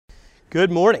Good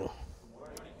morning.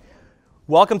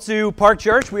 Welcome to Park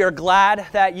Church. We are glad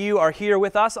that you are here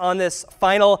with us on this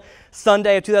final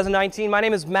Sunday of 2019. My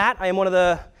name is Matt. I am one of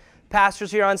the pastors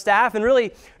here on staff, and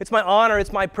really, it's my honor,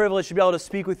 it's my privilege to be able to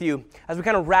speak with you as we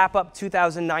kind of wrap up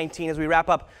 2019, as we wrap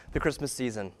up the Christmas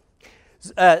season.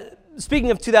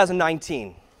 Speaking of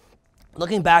 2019,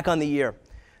 looking back on the year,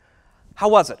 how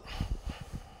was it?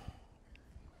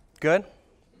 Good?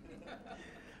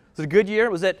 Was it a good year?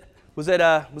 Was it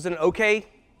an okay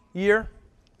year?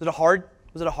 Was it a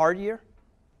hard year?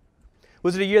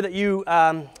 Was it a year that you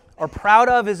are proud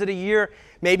of? Is it a year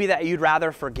maybe that you'd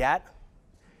rather forget?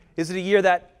 Is it a year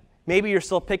that maybe you're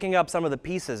still picking up some of the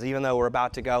pieces even though we're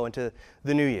about to go into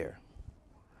the new year?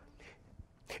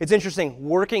 It's interesting,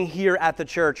 working here at the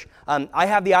church, I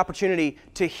have the opportunity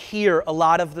to hear a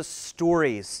lot of the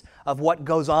stories of what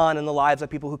goes on in the lives of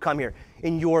people who come here,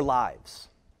 in your lives.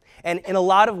 And in a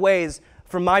lot of ways,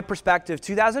 from my perspective,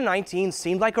 2019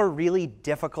 seemed like a really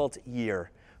difficult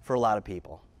year for a lot of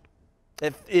people.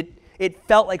 It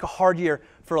felt like a hard year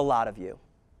for a lot of you.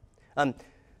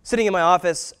 Sitting in my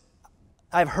office,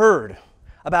 I've heard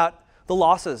about the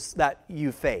losses that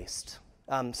you faced.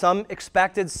 Some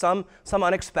expected, some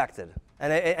unexpected,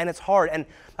 and it's hard. And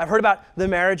I've heard about the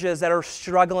marriages that are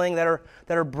struggling, that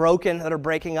are broken, that are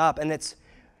breaking up, and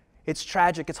it's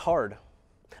tragic. It's hard.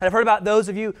 And I've heard about those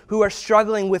of you who are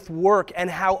struggling with work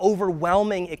and how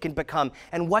overwhelming it can become,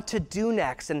 and what to do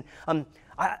next. And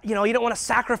you don't want to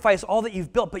sacrifice all that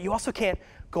you've built, but you also can't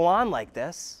go on like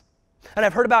this. And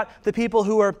I've heard about the people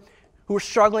who are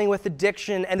struggling with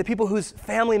addiction, and the people whose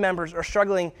family members are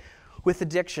struggling with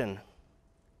addiction.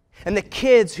 And the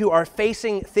kids who are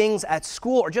facing things at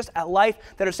school or just at life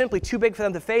that are simply too big for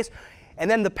them to face.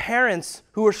 And then the parents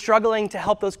who are struggling to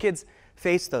help those kids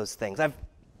face those things.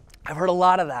 I've heard a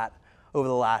lot of that over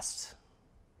the last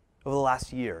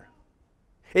year.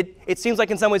 It seems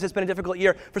like in some ways it's been a difficult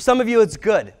year. For some of you it's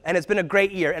good, and it's been a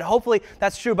great year, and hopefully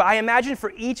that's true. But I imagine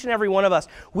for each and every one of us,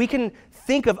 we can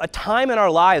think of a time in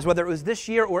our lives, whether it was this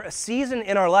year or a season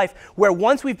in our life, where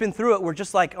once we've been through it, we're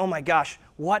just like, oh my gosh,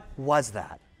 what was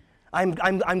that?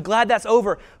 I'm glad that's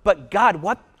over, but God,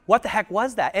 what the heck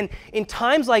was that? And in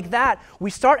times like that,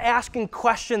 we start asking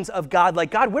questions of God,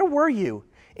 like, God, where were you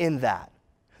in that?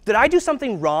 Did I do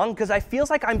something wrong? Because I feel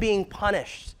like I'm being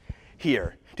punished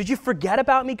here. Did you forget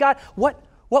about me, God? What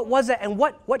was it, and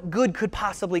what good could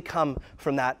possibly come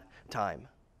from that time?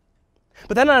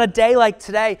 But then on a day like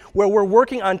today, where we're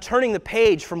working on turning the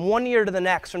page from one year to the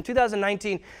next, from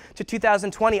 2019 to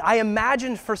 2020, I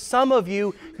imagine for some of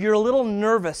you, you're a little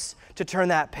nervous to turn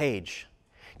that page,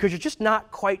 because you're just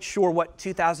not quite sure what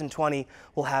 2020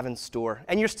 will have in store.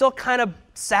 And you're still kind of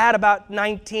sad about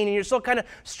 19, and you're still kind of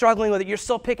struggling with it. You're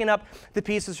still picking up the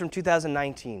pieces from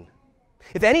 2019.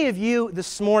 If any of you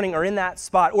this morning are in that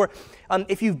spot, or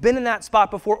if you've been in that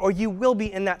spot before, or you will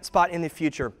be in that spot in the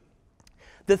future,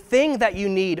 the thing that you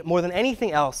need more than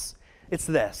anything else, it's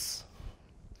this.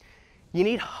 You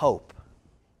need hope.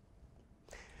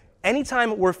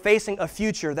 Anytime we're facing a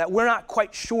future that we're not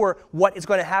quite sure what is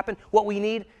going to happen, what we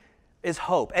need is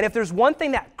hope. And if there's one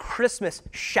thing that Christmas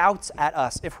shouts at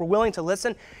us, if we're willing to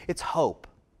listen, it's hope.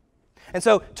 And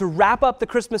so to wrap up the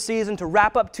Christmas season, to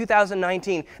wrap up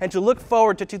 2019, and to look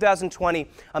forward to 2020,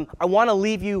 I want to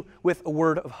leave you with a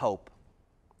word of hope.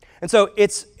 And so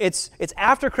it's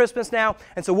after Christmas now,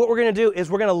 and so what we're going to do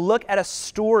is we're going to look at a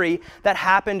story that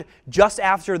happened just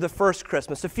after the first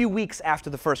Christmas, a few weeks after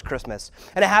the first Christmas.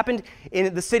 And it happened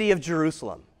in the city of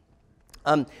Jerusalem.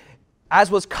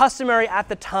 As was customary at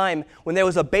the time, when there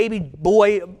was a baby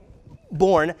boy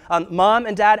born, mom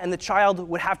and dad and the child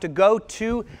would have to go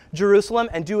to Jerusalem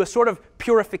and do a sort of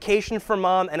purification for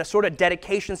mom and a sort of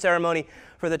dedication ceremony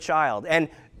for the child. And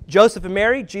Joseph and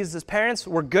Mary, Jesus' parents,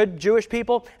 were good Jewish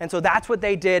people, and so that's what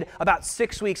they did about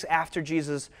 6 weeks after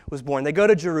Jesus was born. They go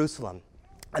to Jerusalem.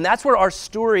 And that's where our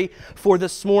story for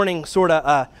this morning sort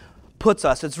of puts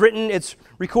us. It's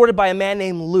recorded by a man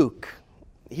named Luke.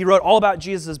 He wrote all about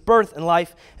Jesus' birth and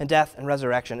life and death and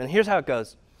resurrection. And here's how it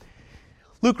goes.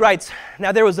 Luke writes,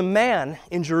 "Now there was a man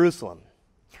in Jerusalem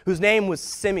whose name was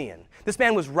Simeon. This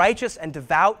man was righteous and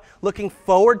devout, looking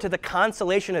forward to the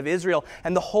consolation of Israel,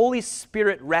 and the Holy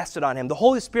Spirit rested on him." The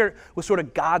Holy Spirit was sort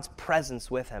of God's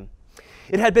presence with him.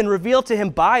 It had been revealed to him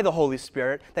by the Holy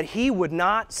Spirit that he would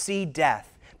not see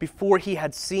death before he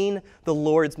had seen the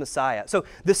Lord's Messiah. So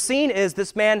the scene is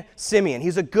this man, Simeon.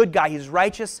 He's a good guy. He's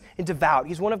righteous and devout.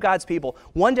 He's one of God's people.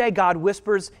 One day, God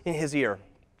whispers in his ear,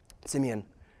 "Simeon,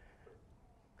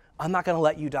 I'm not going to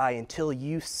let you die until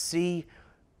you see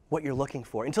what you're looking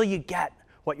for, until you get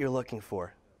what you're looking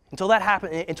for. Until that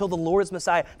happens, until the Lord's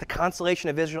Messiah, the consolation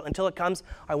of Israel, until it comes,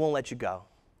 I won't let you go."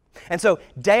 And so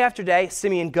day after day,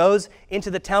 Simeon goes into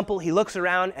the temple. He looks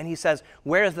around and he says,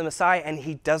 where is the Messiah? And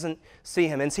he doesn't see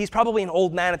him. And so he's probably an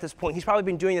old man at this point. He's probably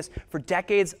been doing this for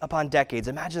decades upon decades.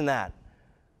 Imagine that.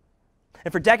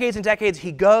 And for decades and decades,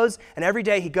 he goes, and every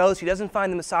day he goes, he doesn't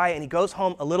find the Messiah, and he goes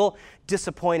home a little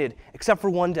disappointed, except for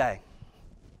one day.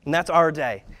 And that's our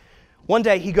day. One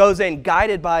day he goes in,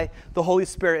 guided by the Holy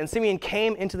Spirit, and Simeon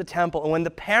came into the temple, and when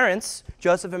the parents,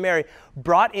 Joseph and Mary,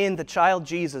 brought in the child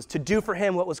Jesus to do for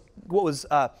him what was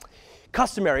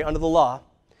customary under the law,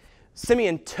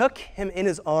 Simeon took him in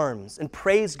his arms and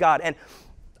praised God. And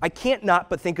I can't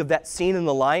not but think of that scene in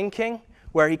The Lion King,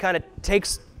 where he kind of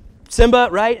takes Simba,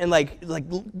 right? And like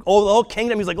the whole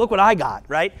kingdom, he's like, look what I got,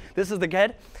 right? This is the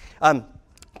kid.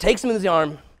 Takes him in his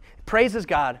arm, praises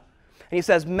God, and he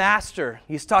says, Master,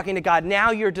 he's talking to God,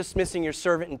 now you're dismissing your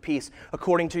servant in peace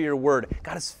according to your word.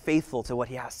 God is faithful to what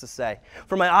he has to say.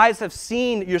 For my eyes have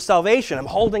seen your salvation. I'm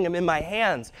holding him in my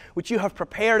hands, which you have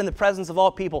prepared in the presence of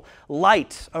all people,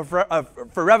 light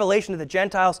for revelation to the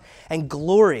Gentiles and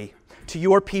glory to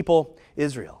your people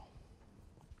Israel.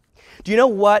 Do you know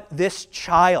what this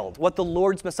child, what the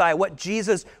Lord's Messiah, what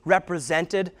Jesus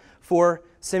represented for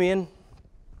Simeon?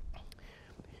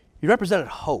 He represented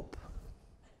hope.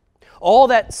 All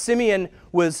that Simeon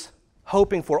was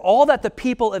hoping for, all that the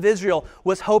people of Israel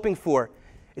was hoping for,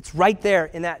 it's right there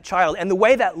in that child. And the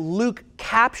way that Luke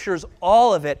captures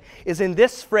all of it is in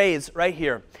this phrase right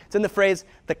here. It's in the phrase,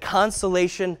 the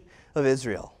consolation of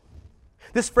Israel.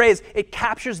 This phrase, it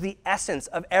captures the essence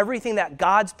of everything that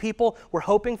God's people were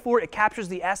hoping for. It captures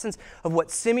the essence of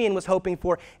what Simeon was hoping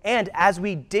for. And as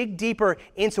we dig deeper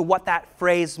into what that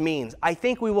phrase means, I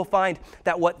think we will find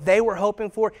that what they were hoping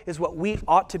for is what we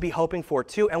ought to be hoping for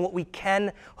too, and what we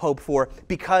can hope for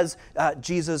because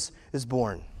Jesus is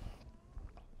born.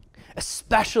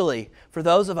 Especially for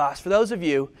those of us, for those of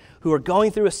you who are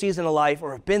going through a season of life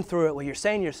or have been through it where you're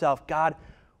saying to yourself, God,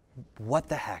 what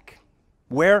the heck?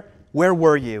 Where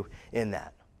were you in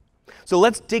that? So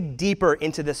let's dig deeper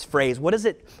into this phrase. What does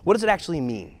it actually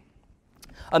mean?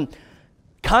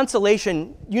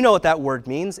 Consolation, you know what that word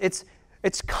means. It's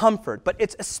comfort, but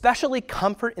it's especially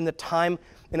comfort in a time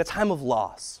of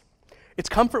loss. It's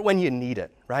comfort when you need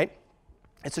it, right?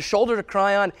 It's a shoulder to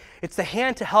cry on. It's the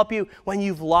hand to help you when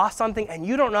you've lost something and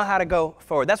you don't know how to go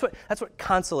forward. That's what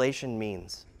consolation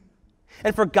means.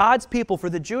 And for God's people, for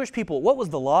the Jewish people, what was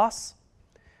the loss?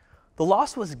 The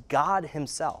loss was God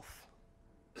himself.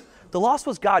 The loss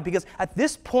was God because at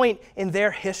this point in their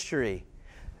history,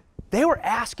 they were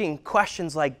asking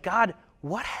questions like, God,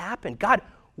 what happened? God,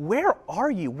 where are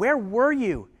you? Where were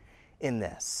you in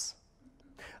this?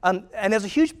 And there's a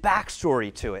huge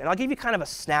backstory to it, and I'll give you kind of a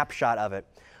snapshot of it.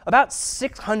 About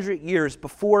 600 years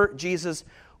before Jesus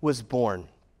was born,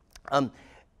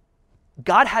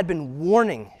 God had been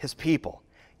warning his people,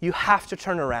 you have to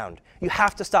turn around. You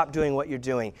have to stop doing what you're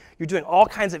doing. You're doing all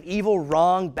kinds of evil,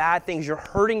 wrong, bad things. You're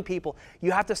hurting people.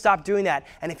 You have to stop doing that.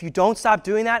 And if you don't stop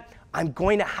doing that, I'm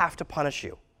going to have to punish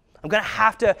you. I'm going to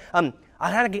have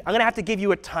to give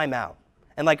you a timeout,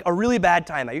 and like a really bad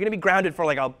timeout. You're going to be grounded for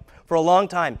a long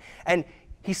time. And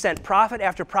he sent prophet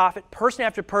after prophet, person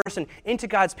after person into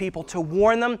God's people to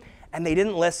warn them, and they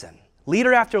didn't listen.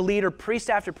 Leader after leader, priest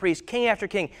after priest, king after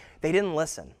king, they didn't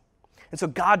listen. And so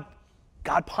God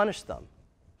punished them.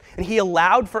 And he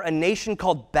allowed for a nation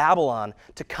called Babylon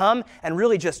to come and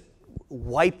really just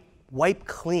wipe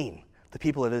clean the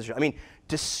people of Israel. I mean,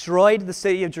 destroyed the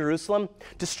city of Jerusalem,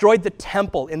 destroyed the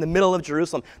temple in the middle of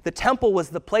Jerusalem. The temple was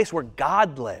the place where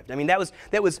God lived. I mean, it was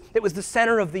the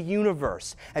center of the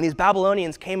universe. And these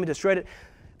Babylonians came and destroyed it.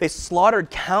 They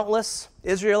slaughtered countless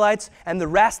Israelites, and the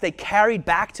rest they carried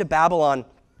back to Babylon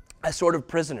as sort of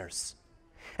prisoners.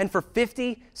 And for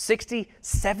 50, 60,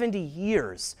 70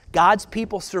 years, God's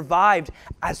people survived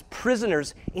as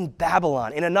prisoners in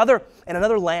Babylon, in another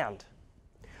land.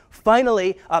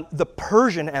 Finally, the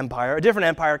Persian Empire, a different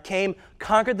empire, came,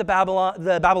 conquered the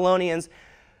Babylonians.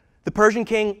 The Persian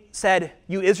king said,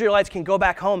 you Israelites can go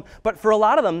back home. But for a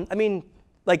lot of them, I mean,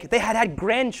 like they had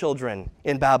grandchildren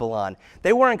in Babylon.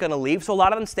 They weren't going to leave, so a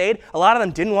lot of them stayed. A lot of them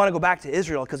didn't want to go back to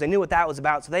Israel because they knew what that was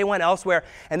about, so they went elsewhere.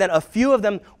 And then a few of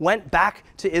them went back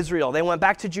to Israel. They went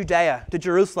back to Judea, to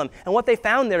Jerusalem. And what they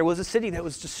found there was a city that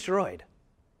was destroyed.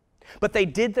 But they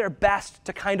did their best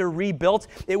to kind of rebuild.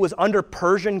 It was under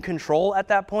Persian control at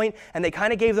that point, and they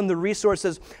kind of gave them the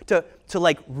resources to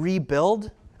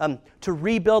rebuild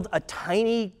a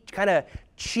tiny kind of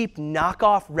cheap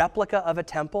knockoff replica of a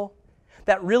temple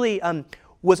that really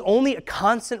was only a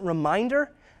constant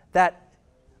reminder that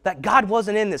God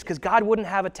wasn't in this, because God wouldn't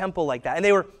have a temple like that. And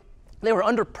they were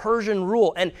under Persian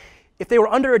rule, and if they were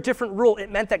under a different rule, it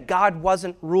meant that God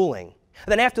wasn't ruling.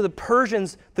 Then after the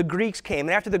Persians, the Greeks came.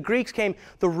 And after the Greeks came,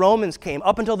 the Romans came.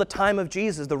 Up until the time of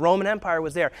Jesus, the Roman Empire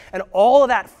was there. And all of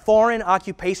that foreign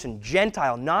occupation,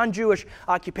 Gentile, non-Jewish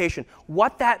occupation,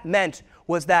 what that meant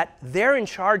was that they're in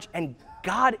charge and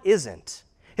God isn't.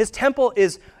 His temple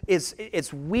is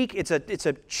weak. It's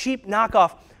a cheap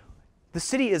knockoff. The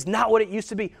city is not what it used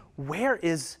to be. Where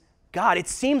is God? It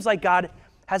seems like God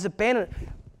has abandoned.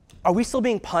 Are we still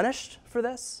being punished for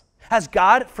this? Has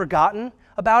God forgotten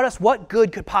about us? What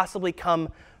good could possibly come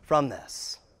from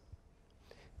this?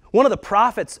 One of the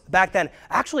prophets back then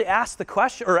actually asked the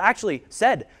question, or actually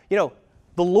said, the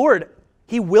Lord,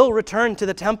 he will return to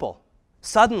the temple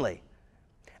suddenly.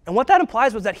 And what that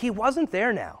implies was that he wasn't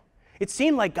there now. It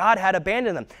seemed like God had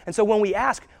abandoned them. And so when we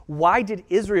ask, why did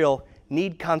Israel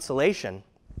need consolation?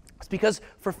 It's because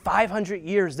for 500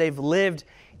 years they've lived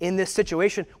in this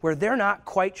situation where they're not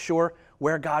quite sure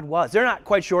where God was. They're not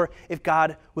quite sure if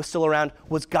God was still around.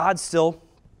 Was God still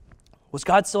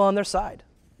on their side?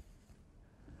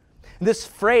 This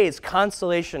phrase,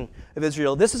 consolation of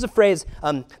Israel, this is a phrase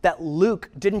that Luke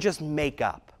didn't just make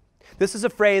up. This is a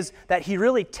phrase that he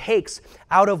really takes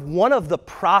out of one of the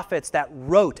prophets that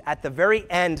wrote at the very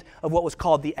end of what was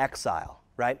called the exile,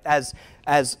 right? As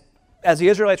the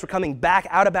Israelites were coming back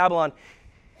out of Babylon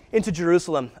into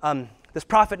Jerusalem, this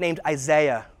prophet named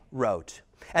Isaiah wrote.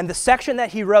 And the section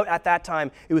that he wrote at that time,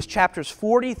 it was chapters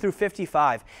 40 through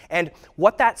 55. And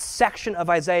what that section of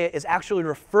Isaiah is actually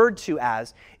referred to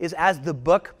as is as the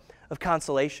book of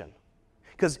consolation.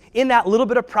 Because in that little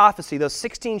bit of prophecy, those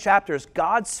 16 chapters,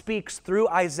 God speaks through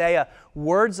Isaiah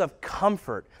words of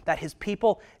comfort that his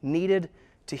people needed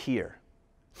to hear.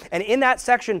 And in that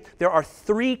section, there are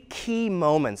 3 key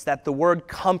moments that the word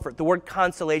comfort, the word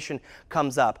consolation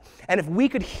comes up. And if we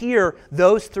could hear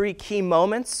those 3 key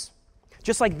moments,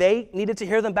 just like they needed to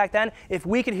hear them back then, if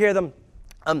we could hear them,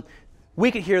 we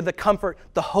could hear the comfort,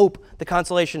 the hope, the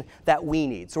consolation that we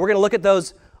need. So we're going to look at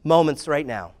those moments right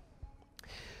now.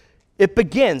 It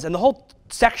begins, and the whole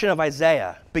section of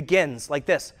Isaiah begins like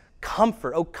this.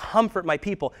 Comfort, oh comfort my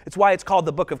people. It's why it's called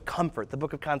the book of comfort, the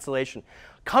book of consolation.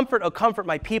 Comfort, oh comfort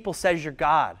my people, says your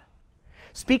God.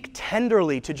 Speak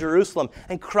tenderly to Jerusalem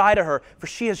and cry to her, for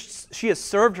she has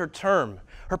served her term.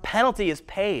 Her penalty is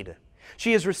paid.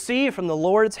 She has received from the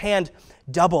Lord's hand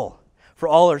double for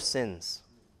all her sins.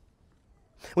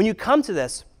 When you come to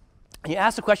this, and you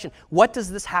ask the question, what does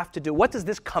this have to do? What does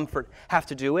this comfort have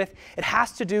to do with? It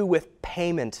has to do with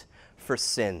payment for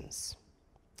sins.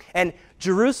 And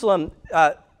Jerusalem,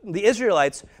 the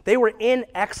Israelites, they were in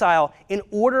exile in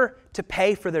order to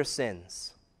pay for their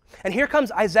sins. And here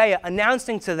comes Isaiah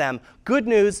announcing to them, good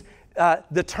news,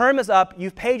 the term is up,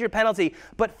 you've paid your penalty,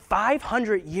 but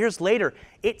 500 years later,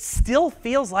 it still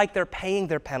feels like they're paying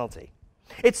their penalty.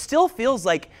 It still feels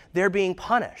like they're being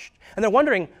punished. And they're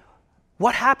wondering,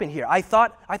 what happened here? I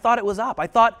thought it was up. I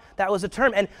thought that was a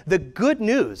term. And the good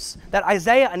news that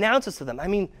Isaiah announces to them,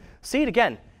 see it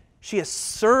again. She has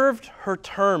served her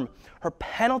term. Her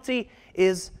penalty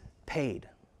is paid.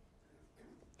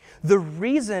 The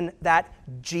reason that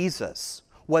Jesus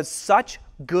was such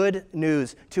good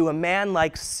news to a man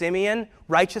like Simeon,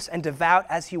 righteous and devout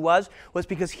as he was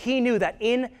because he knew that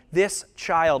in this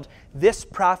child, this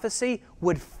prophecy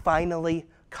would finally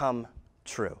come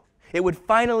true. It would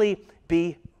finally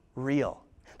be real.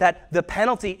 That the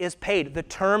penalty is paid, the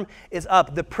term is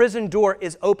up, the prison door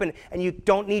is open, and you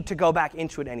don't need to go back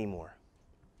into it anymore.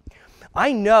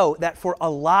 I know that for a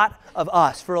lot of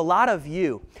us, for a lot of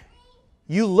you,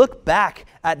 you look back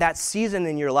at that season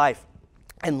in your life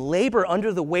and labor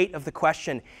under the weight of the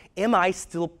question, am I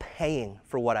still paying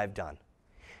for what I've done?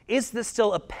 Is this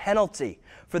still a penalty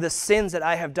for the sins that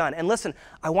I have done? And listen,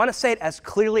 I want to say it as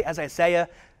clearly as Isaiah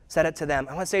said it to them.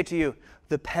 I want to say it to you,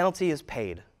 the penalty is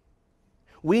paid.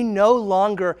 We no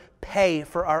longer pay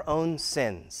for our own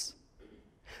sins.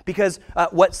 Because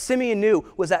what Simeon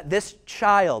knew was that this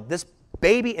child, this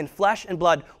baby in flesh and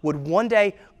blood, would one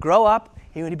day grow up,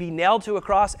 he would be nailed to a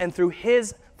cross, and through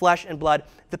his flesh and blood,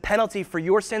 the penalty for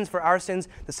your sins, for our sins,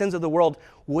 the sins of the world,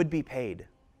 would be paid.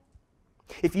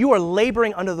 If you are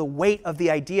laboring under the weight of the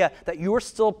idea that you're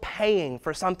still paying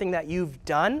for something that you've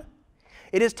done,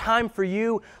 it is time for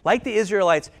you, like the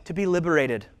Israelites, to be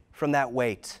liberated from that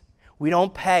weight. We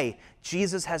don't pay.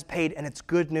 Jesus has paid, and it's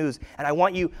good news. And I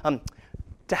want you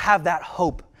to have that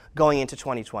hope going into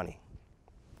 2020.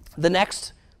 The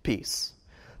next piece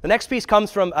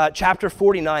comes from chapter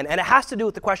 49, and it has to do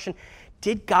with the question,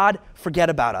 did God forget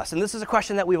about us? And this is a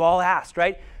question that we've all asked,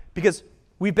 right? Because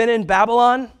we've been in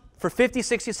Babylon for 50,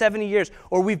 60, 70 years,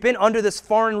 or we've been under this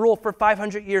foreign rule for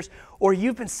 500 years, or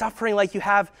you've been suffering like you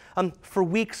have for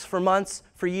weeks, for months,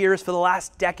 for years, for the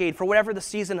last decade, for whatever the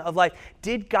season of life,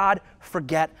 did God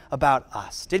forget about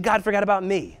us? Did God forget about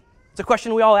me? It's a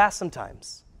question we all ask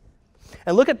sometimes.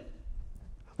 And look at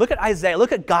Isaiah.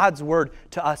 Look at God's word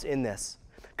to us in this.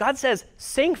 God says,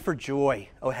 sing for joy,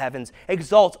 O heavens.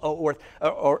 Exult, O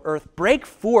earth. Break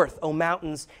forth, O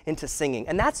mountains, into singing.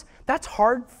 And that's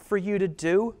hard for you to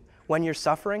do when you're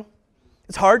suffering.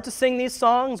 It's hard to sing these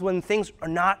songs when things are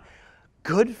not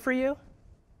good for you.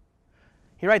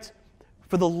 He writes,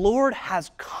 for the Lord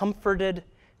has comforted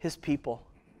his people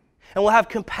and will have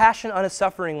compassion on his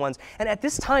suffering ones. And at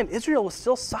this time, Israel was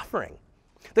still suffering.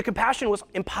 The compassion was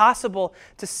impossible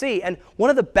to see. And one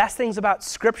of the best things about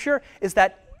Scripture is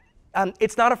that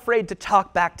it's not afraid to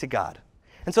talk back to God.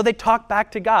 And so they talked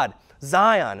back to God.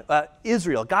 Zion,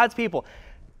 Israel, God's people,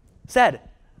 said,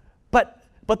 but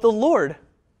the Lord,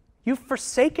 you've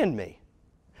forsaken me.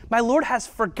 My Lord has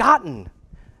forgotten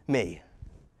me.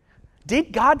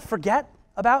 Did God forget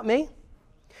about me?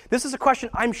 This is a question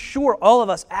I'm sure all of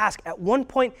us ask at one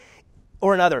point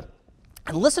or another.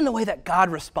 And listen to the way that God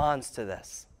responds to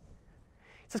this.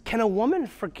 He says, can a woman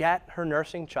forget her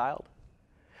nursing child?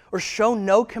 Or show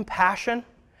no compassion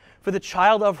for the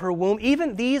child of her womb?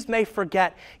 Even these may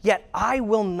forget, yet I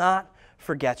will not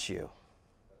forget you.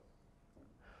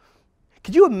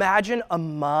 Could you imagine a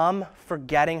mom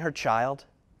forgetting her child?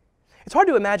 It's hard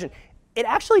to imagine. It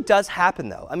actually does happen,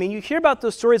 though. I mean, you hear about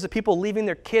those stories of people leaving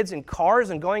their kids in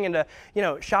cars and going into,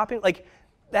 shopping. Like,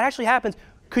 that actually happens.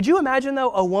 Could you imagine,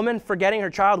 though, a woman forgetting her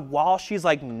child while she's,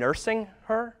 nursing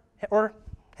her or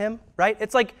him, right?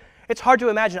 It's hard to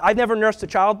imagine. I've never nursed a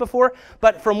child before,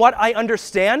 but from what I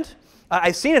understand,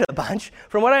 I've seen it a bunch.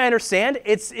 From what I understand,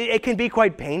 it can be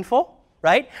quite painful,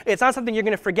 right? It's not something you're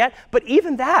going to forget, but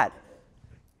even that,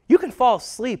 you can fall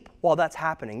asleep while that's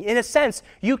happening. In a sense,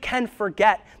 you can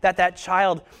forget that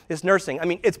child is nursing. I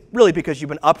mean, it's really because you've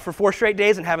been up for 4 straight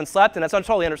days and haven't slept, and that's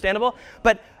totally understandable.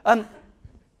 But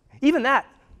even that.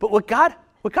 But what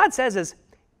God says is,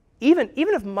 even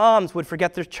if moms would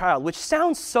forget their child, which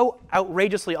sounds so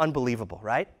outrageously unbelievable,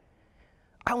 right?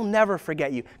 I will never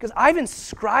forget you, because I've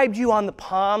inscribed you on the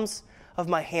palms of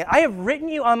my hand. I have written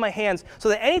you on my hands so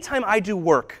that anytime I do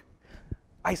work,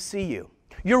 I see you.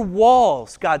 Your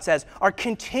walls, God says, are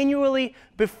continually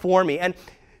before me. And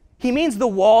he means the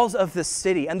walls of the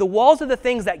city. And the walls are the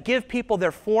things that give people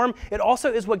their form. It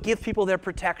also is what gives people their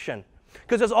protection.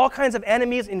 Because there's all kinds of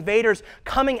enemies, invaders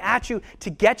coming at you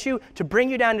to get you, to bring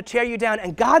you down, to tear you down.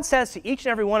 And God says to each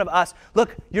and every one of us,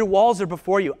 look, your walls are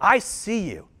before you. I see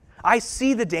you. I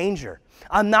see the danger.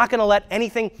 I'm not going to let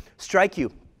anything strike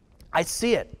you. I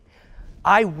see it.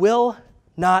 I will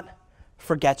not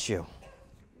forget you.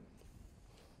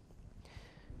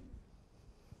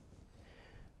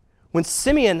 When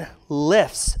Simeon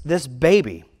lifts this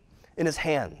baby in his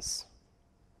hands,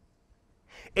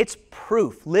 it's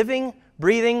proof, living,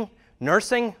 breathing,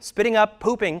 nursing, spitting up,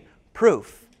 pooping,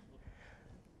 proof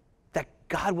that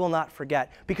God will not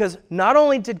forget. Because not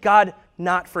only did God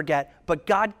not forget, but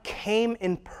God came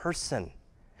in person.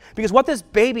 Because what this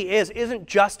baby isn't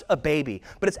just a baby,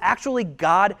 but it's actually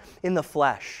God in the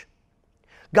flesh.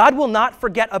 God will not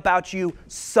forget about you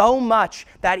so much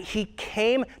that he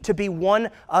came to be one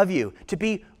of you, to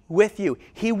be with you.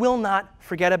 He will not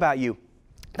forget about you.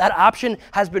 That option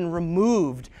has been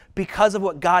removed because of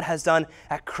what God has done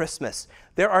at Christmas.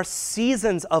 There are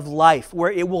seasons of life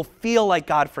where it will feel like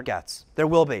God forgets. There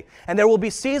will be. And there will be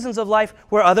seasons of life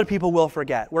where other people will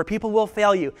forget, where people will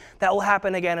fail you. That will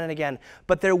happen again and again.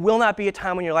 But there will not be a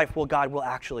time in your life where God will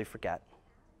actually forget.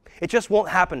 It just won't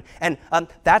happen. And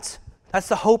that's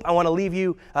the hope I want to leave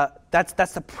you.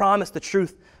 That's the promise, the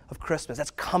truth of Christmas.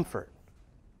 That's comfort.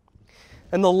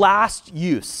 And the last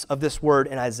use of this word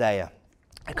in Isaiah,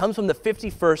 it comes from the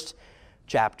 51st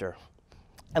chapter.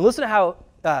 And listen to how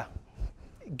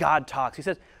God talks. He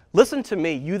says, listen to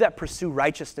me, you that pursue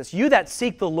righteousness, you that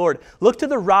seek the Lord. Look to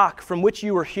the rock from which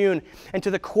you were hewn and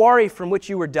to the quarry from which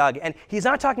you were dug. And he's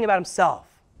not talking about himself.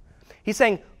 He's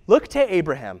saying, look to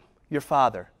Abraham, your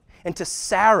father, and to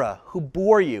Sarah, who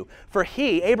bore you. For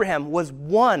he, Abraham, was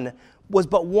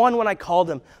but one when I called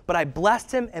him, but I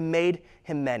blessed him and made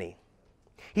him many.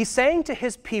 He's saying to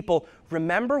his people,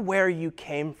 remember where you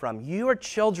came from. You are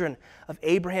children of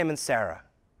Abraham and Sarah.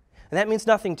 And that means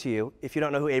nothing to you if you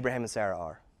don't know who Abraham and Sarah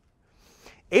are.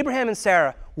 Abraham and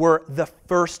Sarah were the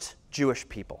first Jewish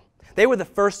people. They were the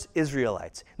first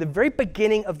Israelites. The very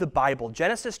beginning of the Bible,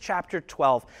 Genesis chapter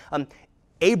 12,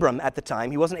 Abram at the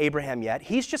time, he wasn't Abraham yet,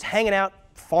 he's just hanging out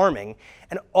farming,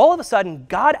 and all of a sudden,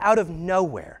 God out of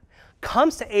nowhere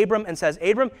comes to Abram and says,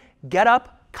 Abram, get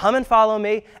up, come and follow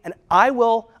me, and I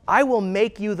will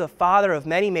make you the father of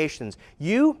many nations.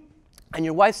 You and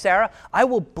your wife Sarah, I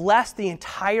will bless the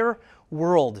entire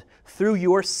world through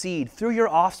your seed, through your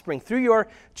offspring, through your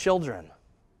children.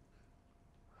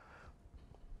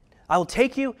 I will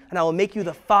take you and I will make you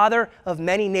the father of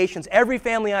many nations. Every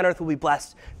family on earth will be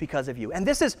blessed because of you. And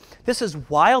this is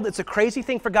wild. It's a crazy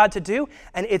thing for God to do,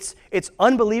 and it's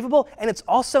unbelievable, and it's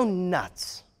also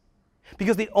nuts.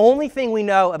 Because the only thing we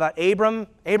know about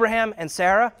Abraham and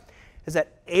Sarah is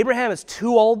that Abraham is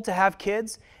too old to have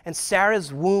kids, and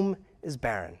Sarah's womb is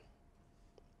barren.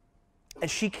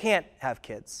 And she can't have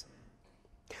kids.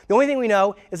 The only thing we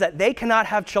know is that they cannot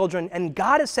have children, and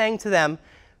God is saying to them,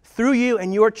 through you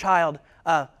and your child,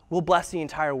 we'll bless the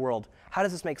entire world. How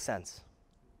does this make sense?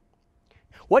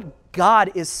 What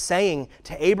God is saying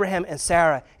to Abraham and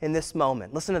Sarah in this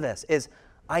moment, listen to this, is,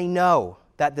 I know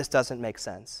that this doesn't make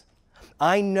sense.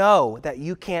 I know that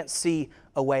you can't see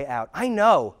a way out. I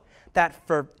know that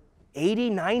for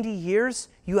 80, 90 years,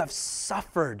 you have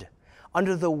suffered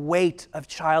under the weight of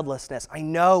childlessness. I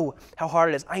know how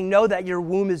hard it is. I know that your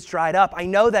womb is dried up. I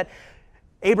know that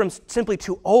Abram's simply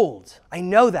too old. I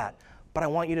know that, but I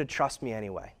want you to trust me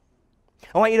anyway.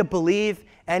 I want you to believe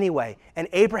anyway. And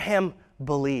Abraham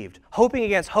believed. Hoping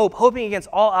against hope, hoping against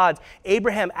all odds,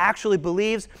 Abraham actually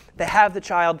believes. They have the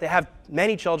child, they have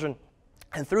many children,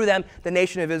 and through them, the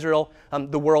nation of Israel,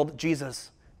 the world,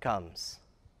 Jesus comes.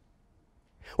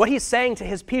 What he's saying to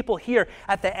his people here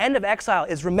at the end of exile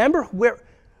is, remember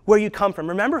where you come from.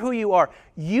 Remember who you are.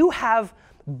 You have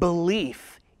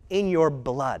belief in your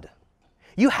blood.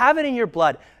 You have it in your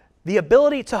blood, the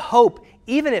ability to hope,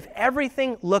 even if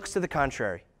everything looks to the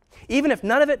contrary, even if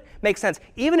none of it makes sense,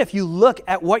 even if you look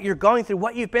at what you're going through,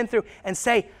 what you've been through, and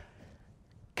say,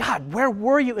 God, where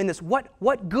were you in this?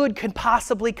 What good could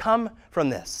possibly come from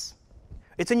this?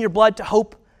 It's in your blood to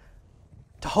hope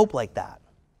like that.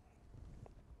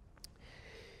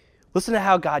 Listen to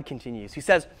how God continues. He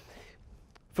says,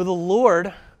 for the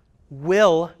Lord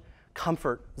will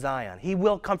comfort Zion. He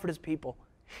will comfort his people.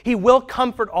 He will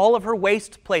comfort all of her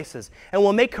waste places and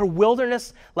will make her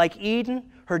wilderness like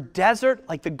Eden, her desert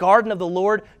like the garden of the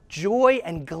Lord. Joy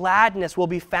and gladness will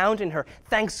be found in her.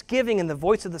 Thanksgiving in the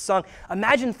voice of the song.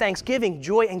 Imagine thanksgiving,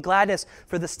 joy, and gladness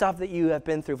for the stuff that you have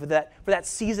been through, for that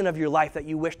season of your life that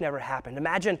you wish never happened.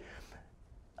 Imagine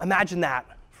that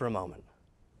for a moment.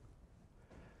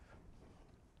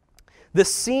 The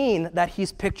scene that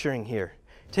he's picturing here,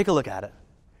 take a look at it.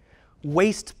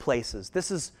 Waste places.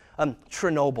 This is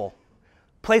Chernobyl.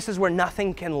 Places where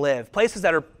nothing can live. Places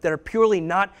that are purely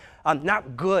not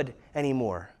good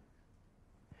anymore.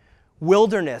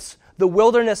 Wilderness. The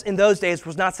wilderness in those days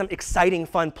was not some exciting,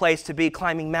 fun place to be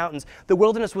climbing mountains. The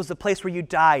wilderness was the place where you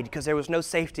died because there was no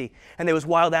safety, and there was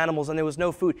wild animals, and there was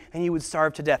no food, and you would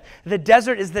starve to death. The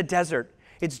desert is the desert.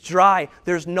 It's dry.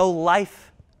 There's no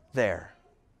life there.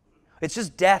 It's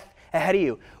just death ahead of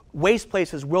you. Waste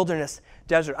places, wilderness,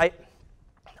 desert.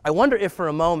 I wonder if for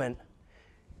a moment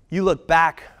you look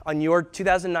back on your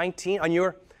 2019,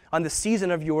 on the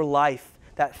season of your life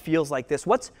that feels like this.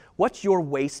 What's your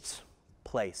waste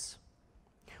place?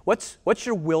 What's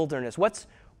your wilderness?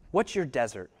 What's your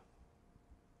desert?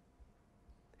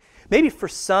 Maybe for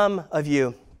some of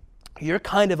you, you're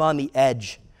kind of on the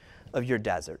edge of your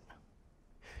desert.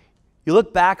 You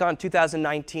look back on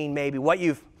 2019, maybe what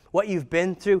you've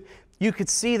been through. You could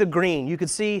see the green. You could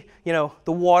see, the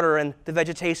water and the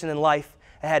vegetation and life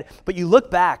ahead. But you look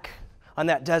back on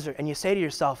that desert and you say to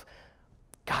yourself,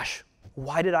 gosh,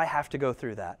 why did I have to go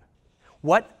through that?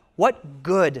 What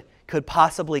good could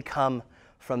possibly come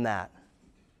from that?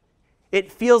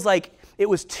 It feels like it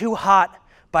was too hot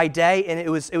by day, and it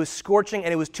was scorching,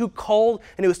 and it was too cold,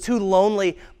 and it was too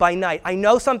lonely by night. I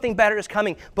know something better is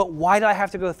coming, but why did I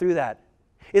have to go through that?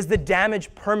 Is the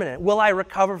damage permanent? Will I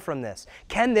recover from this?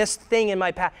 Can this thing in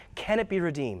my path, can it be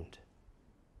redeemed?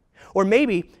 Or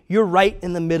maybe you're right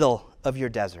in the middle of your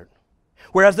desert.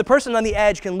 Whereas the person on the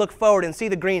edge can look forward and see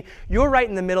the green, you're right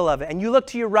in the middle of it. And you look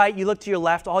to your right, you look to your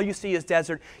left, all you see is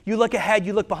desert. You look ahead,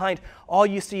 you look behind, all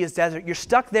you see is desert. You're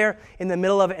stuck there in the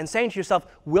middle of it and saying to yourself,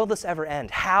 will this ever end?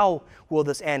 How will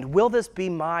this end? Will this be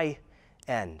my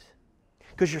end?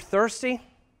 Because you're thirsty,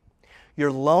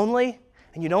 you're lonely,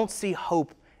 and you don't see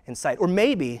hope in sight. Or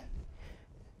maybe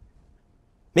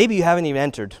you haven't even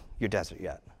entered your desert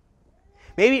yet.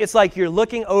 Maybe it's like you're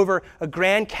looking over a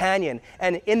Grand Canyon,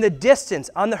 and in the distance,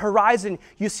 on the horizon,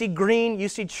 you see green, you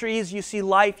see trees, you see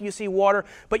life, you see water,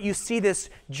 but you see this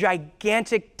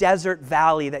gigantic desert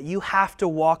valley that you have to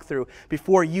walk through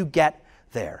before you get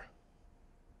there.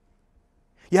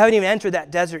 You haven't even entered that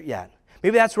desert yet.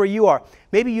 Maybe that's where you are.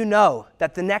 Maybe you know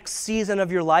that the next season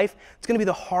of your life, it's going to be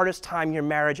the hardest time your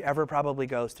marriage ever probably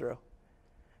goes through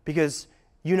because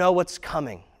you know what's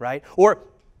coming, right? Or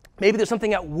maybe there's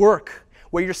something at work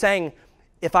where you're saying,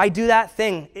 if I do that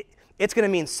thing, it's going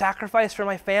to mean sacrifice for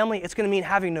my family. It's going to mean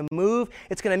having to move.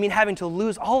 It's going to mean having to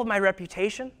lose all of my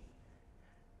reputation.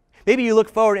 Maybe you look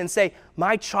forward and say,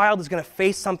 my child is going to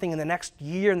face something in the next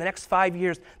year, in the next 5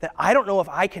 years, that I don't know if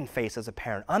I can face as a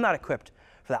parent. I'm not equipped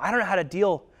for that. I don't know how to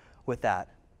deal with that.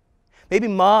 Maybe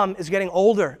mom is getting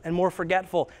older and more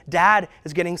forgetful. Dad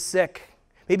is getting sick.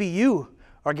 Maybe you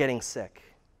are getting sick.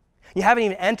 You haven't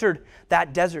even entered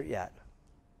that desert yet.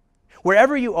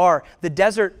 Wherever you are, the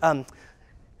desert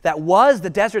that was, the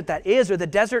desert that is, or the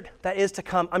desert that is to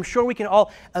come, I'm sure we can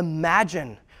all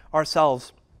imagine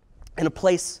ourselves in a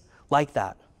place like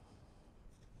that.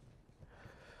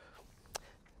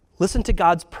 Listen to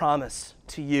God's promise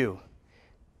to you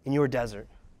in your desert.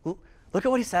 Look at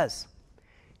what he says.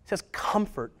 He says,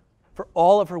 comfort for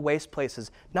all of her waste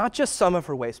places, not just some of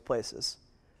her waste places,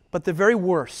 but the very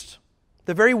worst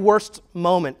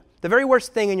moment, the very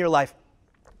worst thing in your life.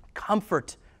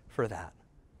 Comfort for that.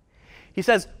 He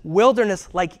says, wilderness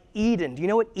like Eden. Do you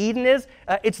know what Eden is?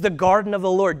 It's the garden of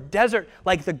the Lord. Desert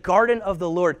like the garden of the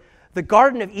Lord. The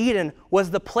Garden of Eden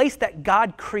was the place that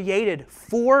God created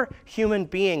for human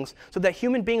beings so that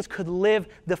human beings could live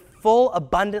the full,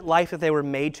 abundant life that they were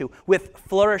made to, with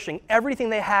flourishing. Everything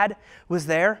they had was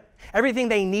there. Everything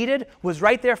they needed was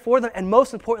right there for them. And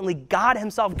most importantly, God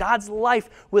himself, God's life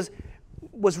was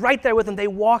right there with them. They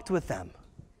walked with them.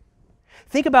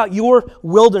 Think about your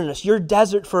wilderness, your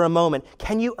desert for a moment.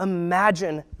 Can you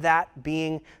imagine that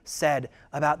being said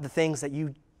about the things that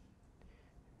you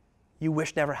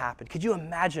wish never happened? Could you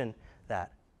imagine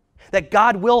that? That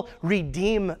God will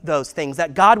redeem those things,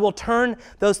 that God will turn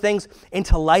those things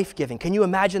into life-giving. Can you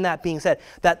imagine that being said?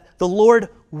 That the Lord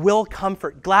will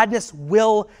comfort, gladness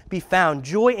will be found,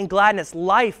 joy and gladness,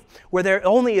 life where there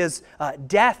only is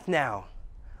death now,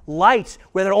 light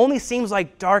where there only seems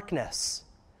like darkness.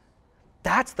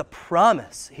 That's the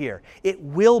promise here. It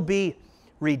will be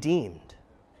redeemed.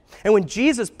 And when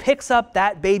Jesus picks up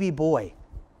that baby boy,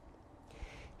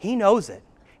 he knows it.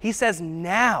 He says,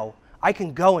 now I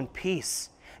can go in peace.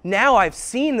 Now I've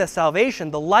seen the salvation,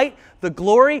 the light, the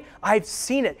glory. I've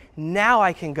seen it. Now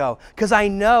I can go because I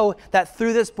know that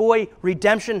through this boy,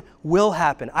 redemption will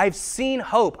happen. I've seen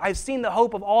hope. I've seen the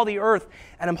hope of all the earth,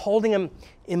 and I'm holding him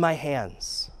in my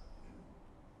hands.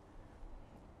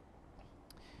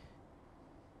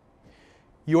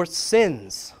 Your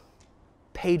sins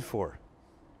paid for.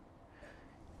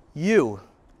 You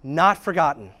not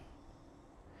forgotten.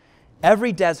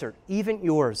 Every desert, even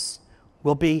yours,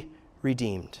 will be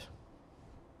redeemed.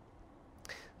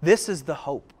 This is the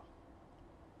hope.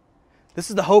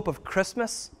 This is the hope of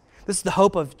Christmas. This is the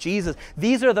hope of Jesus.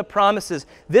 These are the promises.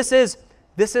 This is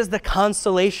the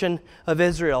consolation of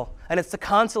Israel. And it's the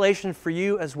consolation for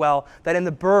you as well, that in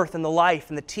the birth and the life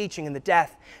and the teaching and the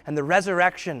death and the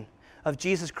resurrection of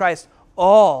Jesus Christ,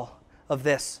 all of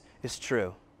this is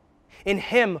true. In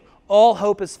him, all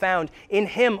hope is found. In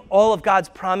him, all of God's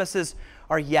promises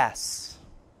are yes.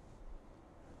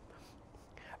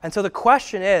 And so the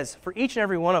question is, for each and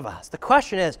every one of us, the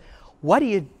question is, what do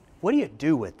you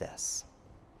do with this?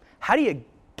 How do you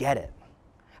get it?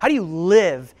 How do you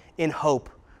live in hope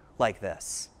like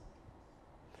this?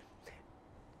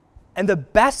 And the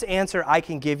best answer I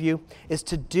can give you is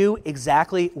to do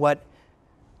exactly what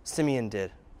Simeon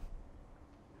did.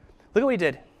 Look at what he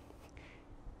did.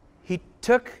 He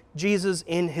took Jesus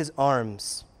in his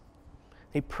arms.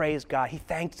 He praised God. He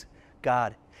thanked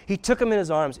God. He took him in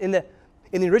his arms. In the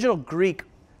original Greek,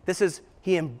 this is,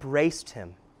 he embraced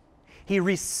him. He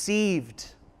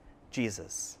received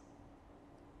Jesus.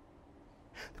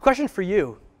 The question for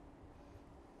you,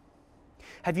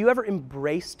 have you ever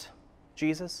embraced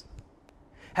Jesus?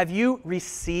 Have you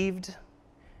received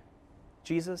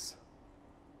Jesus?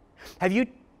 Have you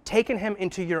taken him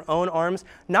into your own arms,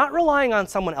 not relying on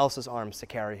someone else's arms to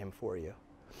carry him for you,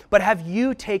 but have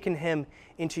you taken him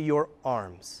into your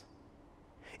arms?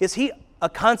 Is he a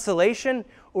consolation,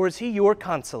 or is he your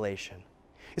consolation?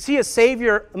 Is he a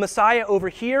Savior, a Messiah over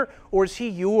here, or is he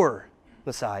your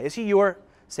Messiah? Is he your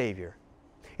Savior?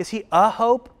 Is he a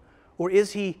hope, or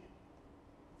is he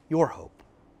your hope?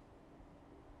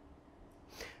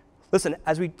 Listen,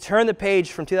 as we turn the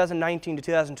page from 2019 to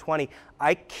 2020,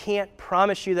 I can't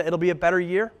promise you that it'll be a better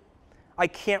year. I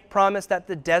can't promise that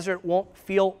the desert won't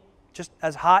feel just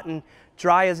as hot and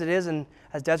dry as it is and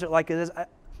as desert-like as it is.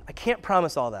 I can't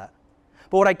promise all that.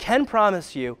 But what I can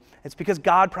promise you, it's because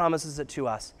God promises it to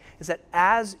us, is that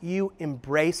as you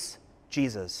embrace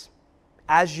Jesus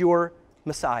as your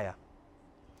Messiah,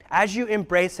 as you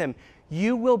embrace him,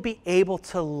 you will be able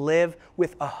to live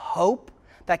with a hope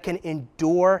that can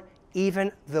endure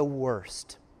even the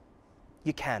worst.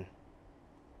 You can.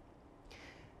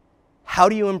 How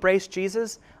do you embrace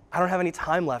Jesus? I don't have any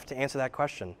time left to answer that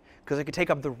question because it could take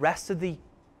up the rest of the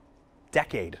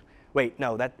decade. Wait,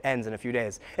 no, that ends in a few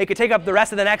days. It could take up the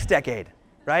rest of the next decade,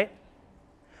 right?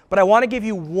 But I want to give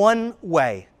you one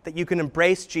way that you can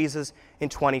embrace Jesus in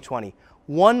 2020.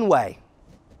 One way.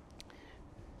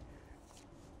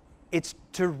 It's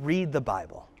to read the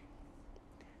Bible.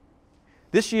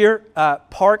 This year,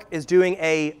 Park is doing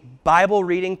a Bible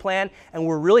reading plan, and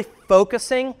we're really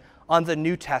focusing on the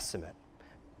New Testament.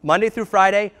 Monday through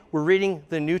Friday, we're reading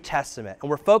the New Testament, and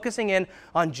we're focusing in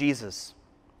on Jesus.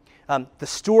 The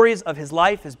stories of his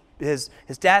life, his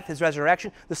death, his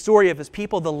resurrection, the story of his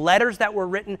people, the letters that were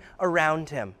written around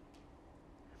him.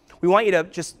 We want you to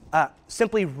just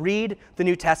simply read the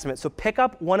New Testament. So pick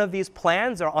up one of these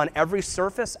plans. They're on every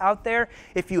surface out there.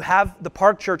 If you have the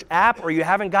Park Church app or you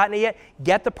haven't gotten it yet,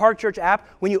 get the Park Church app.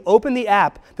 When you open the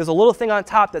app, there's a little thing on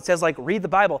top that says, read the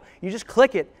Bible. You just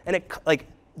click it, and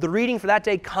the reading for that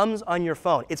day comes on your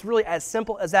phone. It's really as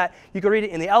simple as that. You can read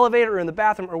it in the elevator or in the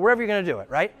bathroom or wherever you're going to do it,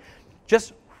 right?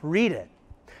 Just read it.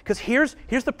 Because here's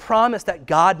the promise that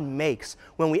God makes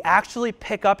when we actually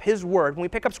pick up his word, when we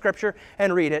pick up Scripture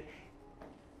and read it.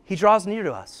 He draws near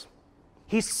to us.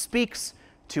 He speaks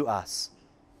to us.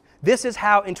 This is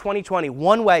how in 2020,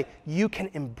 one way you can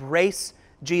embrace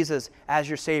Jesus as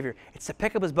your Savior. It's to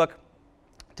pick up his book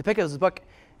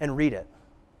and read it.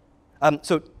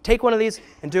 So take one of these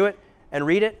and do it and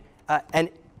read it and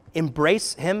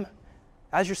embrace him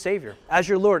as your Savior, as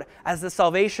your Lord, as the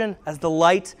salvation, as the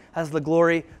light, as the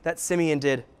glory that Simeon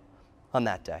did on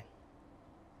that day.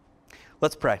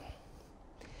 Let's pray.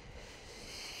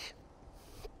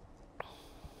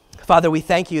 Father, we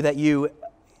thank you that you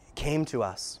came to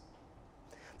us,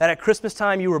 that at Christmas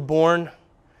time you were born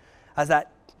as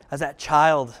that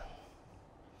child,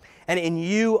 and in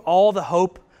you all the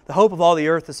hope of all the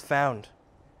earth is found.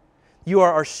 You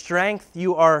are our strength.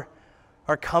 You are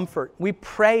our comfort. We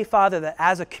pray, Father, that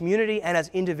as a community and as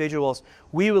individuals,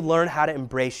 we would learn how to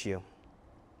embrace you.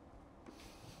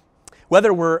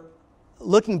 Whether we're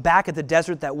looking back at the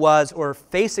desert that was, or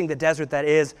facing the desert that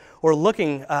is, or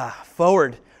looking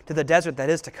forward to the desert that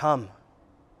is to come.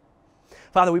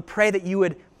 Father, we pray that we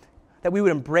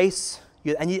would embrace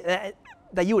you, and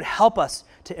that you would help us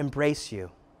to embrace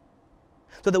you,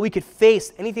 so that we could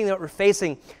face anything that we're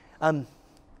facing,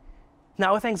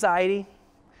 not with anxiety,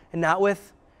 and not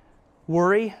with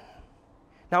worry,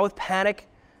 not with panic,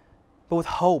 but with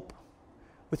hope,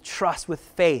 with trust, with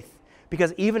faith.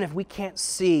 Because even if we can't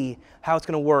see how it's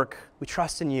going to work, we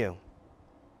trust in you.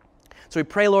 So we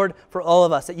pray, Lord, for all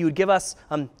of us, that you would give us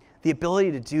the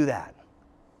ability to do that.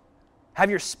 Have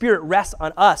your Spirit rest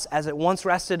on us as it once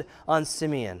rested on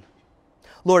Simeon.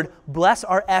 Lord, bless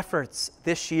our efforts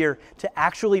this year to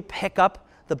actually pick up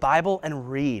the Bible and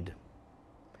read.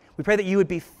 We pray that you would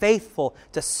be faithful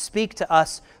to speak to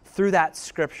us through that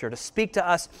Scripture, to speak to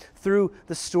us through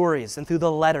the stories and through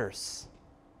the letters.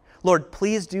 Lord,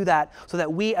 please do that so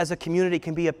that we as a community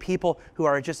can be a people who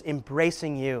are just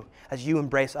embracing you as you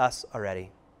embrace us already.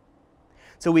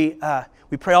 So we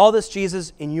pray all this,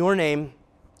 Jesus, in your name,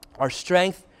 our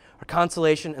strength, our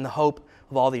consolation, and the hope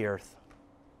of all the earth.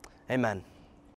 Amen.